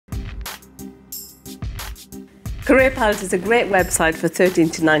Careerpilot is a great website for 13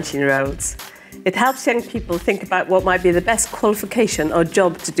 to 19-year-olds. It helps young people think about what might be the best qualification or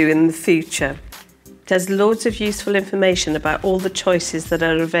job to do in the future. It has loads of useful information about all the choices that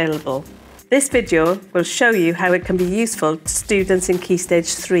are available. This video will show you how it can be useful to students in Key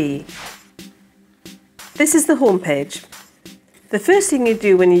Stage 3. This is the homepage. The first thing you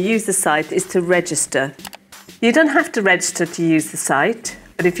do when you use the site is to register. You don't have to register to use the site,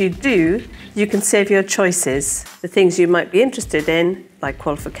 but if you do, you can save your choices, the things you might be interested in, like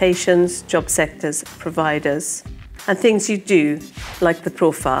qualifications, job sectors, providers, and things you do, like the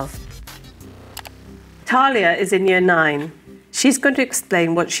profile. Talia is in Year 9. She's going to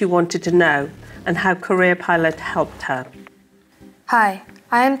explain what she wanted to know and how Careerpilot helped her. Hi,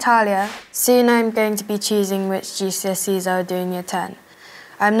 I am Talia. Soon I'm going to be choosing which GCSEs I will do in Year 10.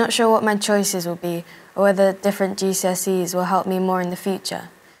 I'm not sure what my choices will be or whether different GCSEs will help me more in the future.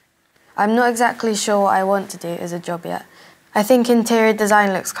 I'm not exactly sure what I want to do as a job yet. I think interior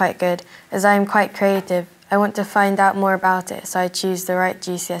design looks quite good, as I am quite creative. I want to find out more about it, so I choose the right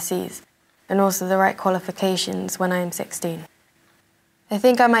GCSEs and also the right qualifications when I am 16. I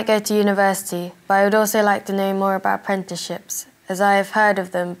think I might go to university, but I would also like to know more about apprenticeships, as I have heard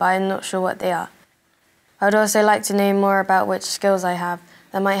of them, but I'm not sure what they are. I would also like to know more about which skills I have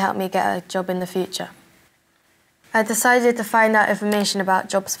that might help me get a job in the future. I decided to find out information about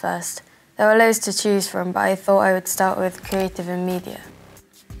jobs first. There were loads to choose from, but I thought I would start with creative and media.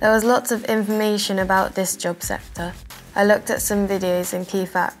 There was lots of information about this job sector. I looked at some videos and key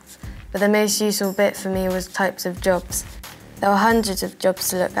facts, but the most useful bit for me was types of jobs. There were hundreds of jobs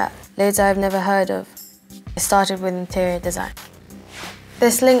to look at, loads I've never heard of. I started with interior design.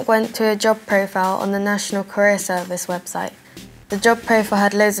 This link went to a job profile on the National Career Service website. The job profile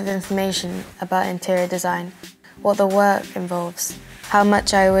had loads of information about interior design, what the work involves, how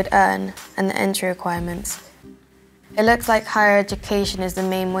much I would earn, and the entry requirements. It looks like higher education is the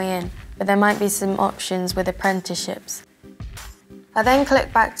main way in, but there might be some options with apprenticeships. I then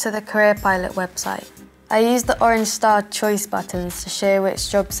clicked back to the Careerpilot website. I used the orange star choice buttons to show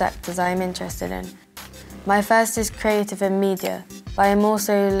which job sectors I am interested in. My first is creative and media, but I am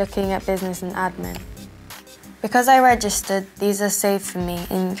also looking at business and admin. Because I registered, these are saved for me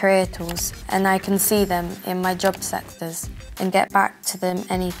in Career Tools, and I can see them in my job sectors and get back to them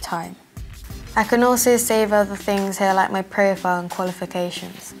any time. I can also save other things here like my profile and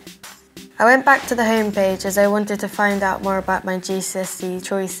qualifications. I went back to the homepage as I wanted to find out more about my GCSE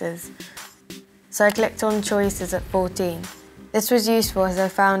choices. So I clicked on choices at 14. This was useful as I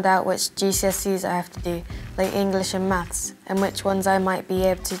found out which GCSEs I have to do, like English and Maths, and which ones I might be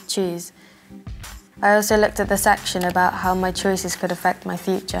able to choose. I also looked at the section about how my choices could affect my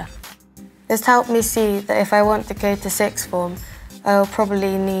future. This helped me see that if I want to go to sixth form, I will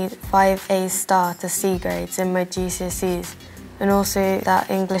probably need 5 A star to C grades in my GCSEs, and also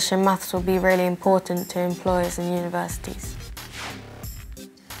that English and Maths will be really important to employers and universities.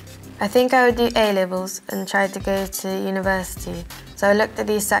 I think I would do A-levels and try to go to university, so I looked at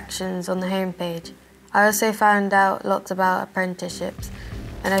these sections on the homepage. I also found out lots about apprenticeships,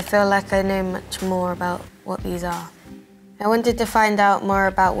 and I feel like I know much more about what these are. I wanted to find out more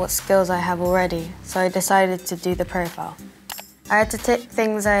about what skills I have already, so I decided to do the profile. I had to tick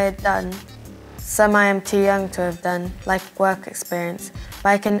things I had done. Some I am too young to have done, like work experience, but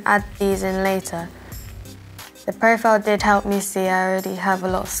I can add these in later. The profile did help me see I already have a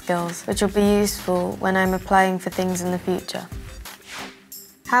lot of skills, which will be useful when I'm applying for things in the future.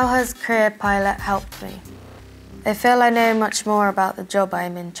 How has Careerpilot helped me? I feel I know much more about the job I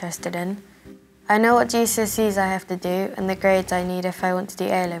am interested in. I know what GCSEs I have to do and the grades I need if I want to do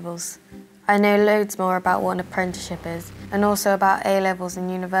A-levels. I know loads more about what an apprenticeship is and also about A-levels in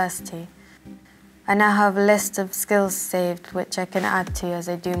university. I now have a list of skills saved which I can add to as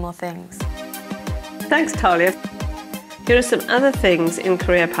I do more things. Thanks, Talia. Here are some other things in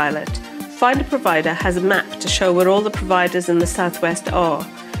Careerpilot. Find a Provider has a map to show where all the providers in the Southwest are.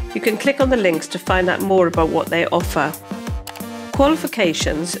 You can click on the links to find out more about what they offer.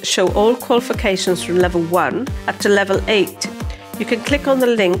 Qualifications show all qualifications from level 1 up to level 8. You can click on the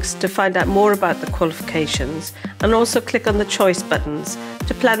links to find out more about the qualifications and also click on the choice buttons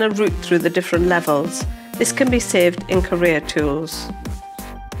to plan a route through the different levels. This can be saved in Career Tools.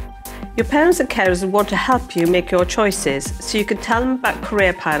 Your parents and carers will want to help you make your choices, so you can tell them about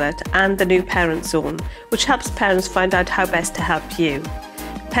Careerpilot and the new Parent Zone, which helps parents find out how best to help you.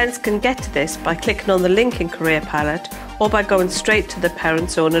 Parents can get to this by clicking on the link in Careerpilot or by going straight to the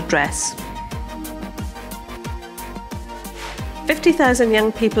Parent Zone address. 50,000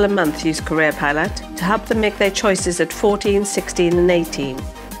 young people a month use Careerpilot to help them make their choices at 14, 16 and 18.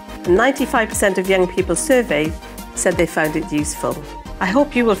 95% of young people surveyed said they found it useful. I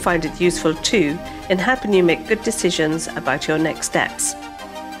hope you will find it useful too in helping you make good decisions about your next steps.